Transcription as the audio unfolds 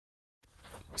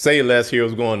Say less. Here,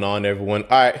 what's going on, everyone. All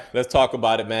right, let's talk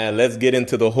about it, man. Let's get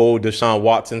into the whole Deshaun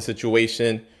Watson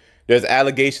situation. There's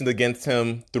allegations against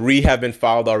him. 3 have been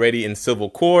filed already in civil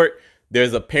court.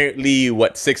 There's apparently,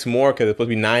 6 more, because it's supposed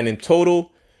to be 9 in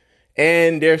total.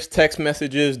 And there's text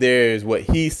messages. There's what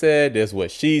he said. There's what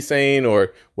she's saying,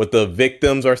 or what the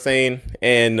victims are saying.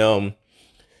 And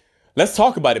let's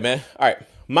talk about it, man. All right,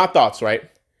 my thoughts, right?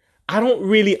 I don't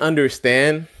really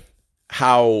understand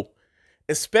how,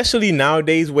 especially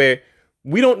nowadays where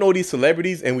we don't know these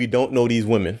celebrities and we don't know these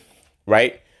women,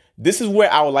 right? This is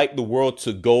where I would like the world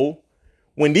to go.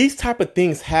 When these type of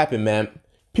things happen, man,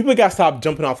 people got to stop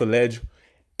jumping off the ledge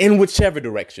in whichever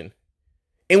direction.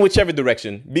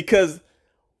 Because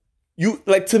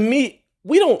to me,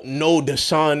 we don't know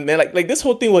Deshaun, man. Like this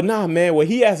whole thing, man,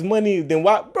 he has money, then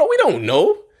why? Bro, we don't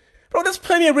know. Bro, there's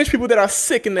plenty of rich people that are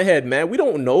sick in the head, man. We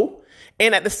don't know.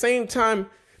 And at the same time,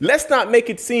 let's not make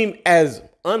it seem as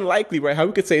unlikely, right? How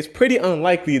we could say it's pretty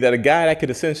unlikely that a guy that could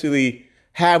essentially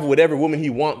have whatever woman he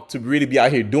wants to really be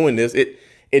out here doing this.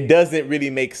 It doesn't really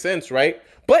make sense, right?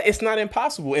 But it's not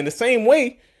impossible. In the same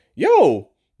way,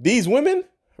 these women,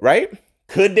 right?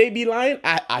 Could they be lying?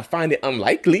 I find it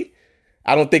unlikely.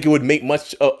 I don't think it would make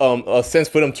much sense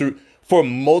for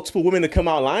multiple women to come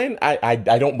out lying. I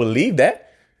don't believe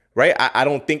that, right? I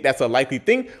don't think that's a likely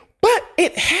thing, but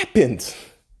it happens.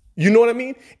 You know what I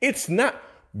mean? It's not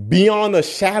beyond a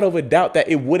shadow of a doubt that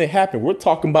it wouldn't happen. We're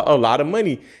talking about a lot of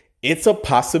money. It's a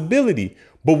possibility.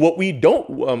 But what we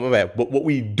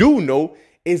do know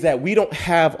is that we don't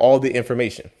have all the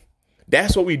information.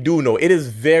 That's what we do know. It is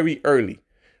very early,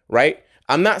 right?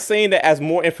 I'm not saying that as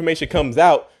more information comes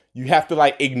out, you have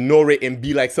to ignore it and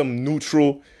be like some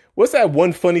neutral. What's that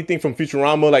one funny thing from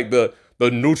Futurama? Like the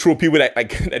neutral people that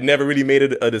that never really made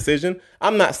a decision.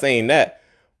 I'm not saying that.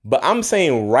 But I'm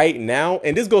saying right now,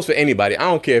 and this goes for anybody. I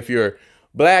don't care if you're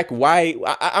black, white.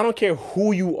 I don't care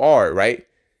who you are, right?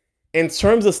 In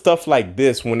terms of stuff like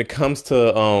this, when it comes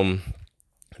to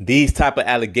these type of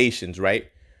allegations, right?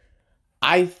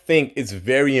 I think it's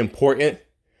very important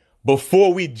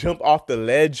before we jump off the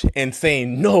ledge and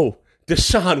saying, no,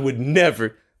 Deshaun would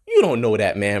never. You don't know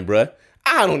that man, bruh.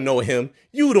 I don't know him.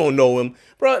 You don't know him,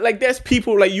 bro. There's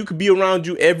people you could be around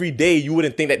you every day. You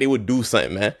wouldn't think that they would do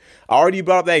something, man. I already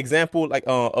brought up that example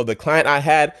of the client I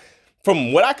had.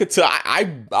 From what I could tell, I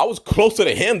was closer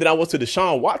to him than I was to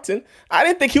Deshaun Watson. I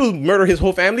didn't think he would murder his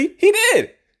whole family. He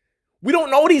did. We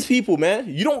don't know these people, man.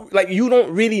 You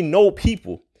don't really know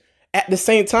people. At the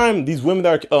same time, these women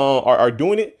that are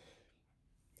doing it.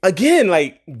 Again,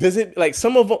 does it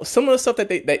some of the stuff that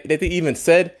they even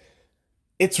said?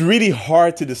 It's really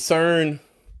hard to discern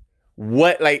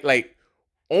what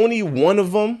only one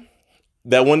of them,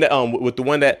 that one that with the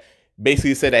one that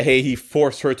basically said that, hey, he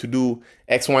forced her to do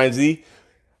X, Y, and Z.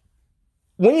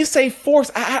 When you say force,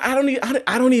 I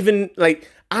don't even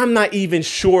I'm not even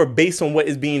sure based on what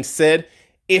is being said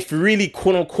if really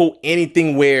quote unquote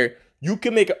anything where you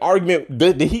can make an argument.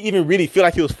 Did he even really feel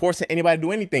like he was forcing anybody to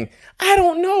do anything? I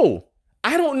don't know.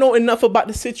 I don't know enough about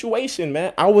the situation,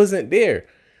 man. I wasn't there.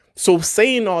 So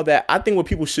saying all that, I think what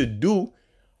people should do,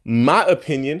 my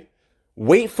opinion,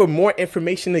 wait for more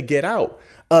information to get out.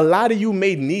 A lot of you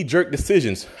made knee-jerk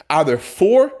decisions, either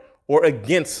for or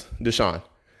against Deshaun.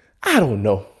 I don't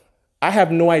know. I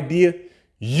have no idea.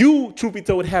 You, truth be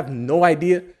told, have no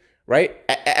idea, right?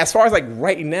 As far as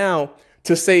right now,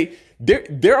 to say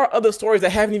there are other stories that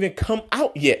haven't even come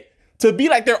out yet. To be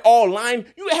they're all lying,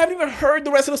 you haven't even heard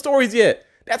the rest of the stories yet.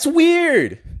 That's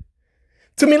weird.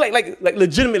 To me,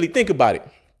 legitimately think about it,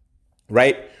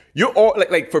 right? You're all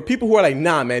for people who are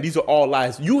nah, man, these are all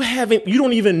lies. You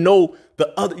don't even know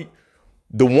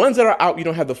the ones that are out. You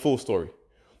don't have the full story.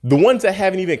 The ones that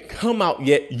haven't even come out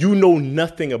yet, you know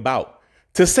nothing about.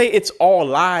 To say it's all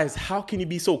lies, how can you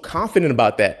be so confident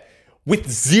about that with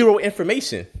zero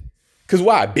information? Because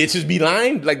why? Bitches be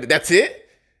lying? That's it?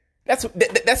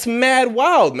 That's mad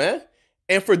wild, man.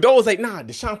 And for those nah,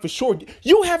 Deshaun for sure,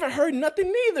 you haven't heard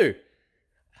nothing neither.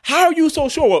 How are you so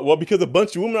sure? Well, because a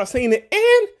bunch of women are saying it.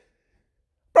 And,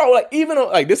 bro, even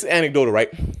though, this is anecdotal,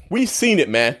 right? We've seen it,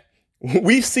 man.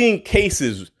 We've seen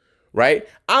cases, right?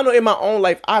 I know in my own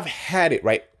life, I've had it,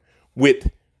 right?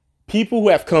 With people who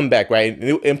have come back, right?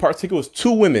 In particular, it was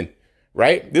 2 women,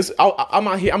 right? I'm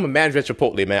out here. I'm a manager at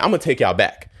Chipotle, man. I'm going to take y'all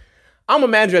back. I'm a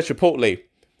manager at Chipotle.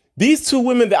 These 2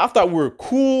 women that I thought were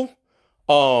cool.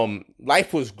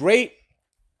 Life was great.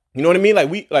 You know what I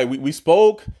mean? We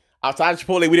spoke. Outside of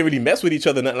Chipotle, we didn't really mess with each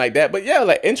other, nothing like that. But yeah,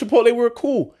 in Chipotle, we were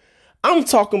cool. I'm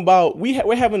talking about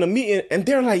we're having a meeting, and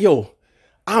they're like, "Yo,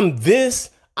 I'm this,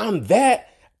 I'm that."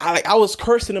 I was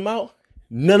cursing them out.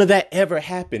 None of that ever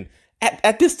happened.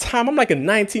 At this time, I'm like a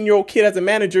 19-year-old kid as a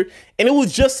manager, and it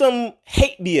was just some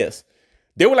hate BS.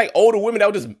 There were like older women that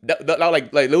were just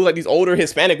like there was like these older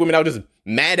Hispanic women that were just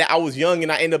mad that I was young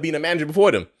and I ended up being a manager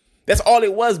before them. That's all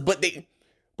it was. But they,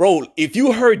 bro, if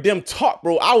you heard them talk,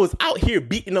 bro, I was out here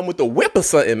beating them with a whip or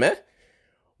something, man.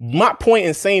 My point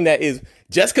in saying that is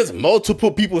just because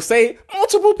multiple people say it,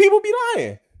 multiple people be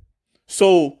lying.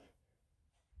 So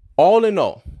all in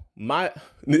all,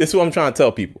 this is what I'm trying to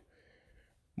tell people.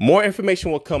 More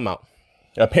information will come out.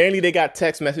 Apparently they got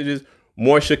text messages.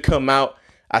 More should come out.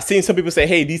 I've seen some people say,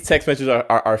 hey, these text messages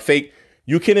are fake.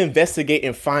 You can investigate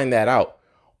and find that out.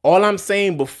 All I'm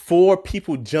saying, before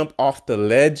people jump off the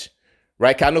ledge,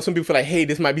 right? 'Cause I know some people feel like, hey,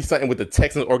 this might be something with the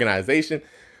Texans organization.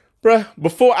 Bruh,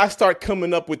 before I start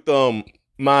coming up with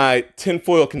my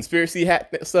tinfoil conspiracy hat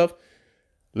stuff,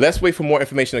 let's wait for more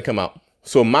information to come out.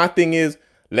 So my thing is,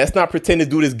 let's not pretend to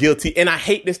do this guilty. And I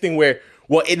hate this thing where,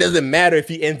 well, it doesn't matter if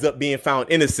he ends up being found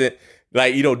innocent.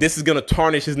 Like, you know, this is going to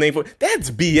tarnish his name.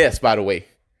 That's BS, by the way.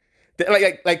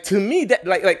 Like to me, that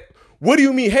like, what do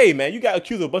you mean? Hey, man, you got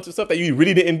accused of a bunch of stuff that you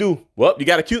really didn't do. Well, you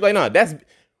got accused. Like, nah,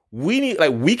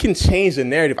 we can change the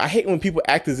narrative. I hate when people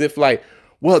act as if like,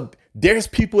 well, there's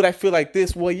people that feel like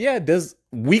this. Well, yeah,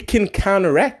 we can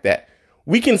counteract that.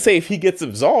 We can say if he gets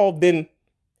absolved, then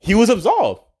he was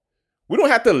absolved. We don't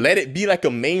have to let it be like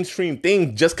a mainstream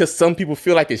thing just because some people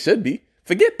feel like it should be.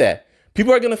 Forget that.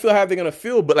 People are going to feel how they're going to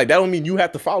feel, but like that don't mean you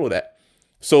have to follow that.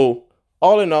 So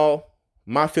all in all,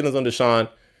 my feelings on Deshaun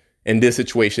in this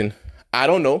situation, I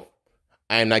don't know.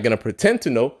 I am not going to pretend to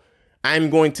know. I'm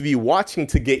going to be watching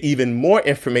to get even more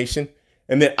information,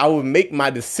 and then I will make my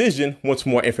decision once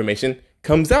more information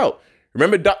comes out.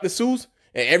 Remember Dr. Seuss?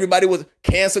 And everybody was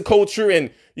cancel culture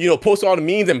and, you know, posting all the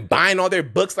memes and buying all their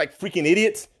books like freaking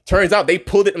idiots. Turns out they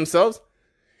pulled it themselves.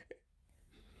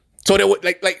 So they were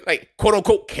like quote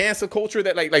unquote cancel culture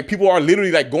that like people are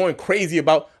literally like going crazy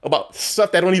about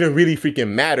stuff that don't even really freaking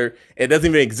matter. It doesn't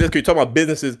even exist. You're talking about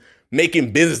businesses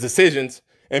making business decisions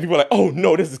and people are like, oh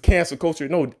no, this is cancel culture.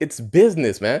 No, it's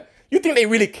business, man. You think they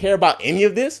really care about any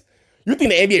of this? You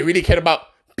think the NBA really cared about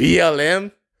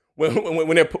BLM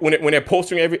when they're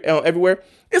posting everywhere?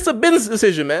 It's a business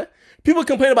decision, man. People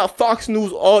complain about Fox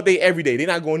News all day, every day. They're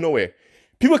not going nowhere.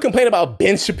 People complain about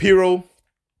Ben Shapiro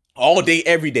all day,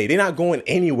 every day. They're not going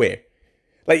anywhere.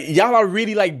 Like, y'all are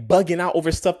really like bugging out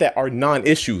over stuff that are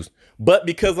non-issues. But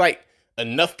because like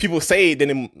enough people say it,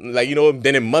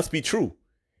 then it must be true.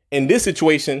 In this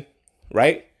situation,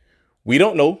 right? We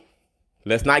don't know.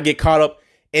 Let's not get caught up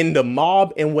in the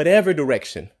mob in whatever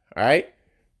direction. All right.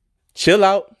 Chill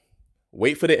out.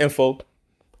 Wait for the info.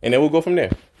 And then we'll go from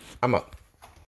there. I'm out.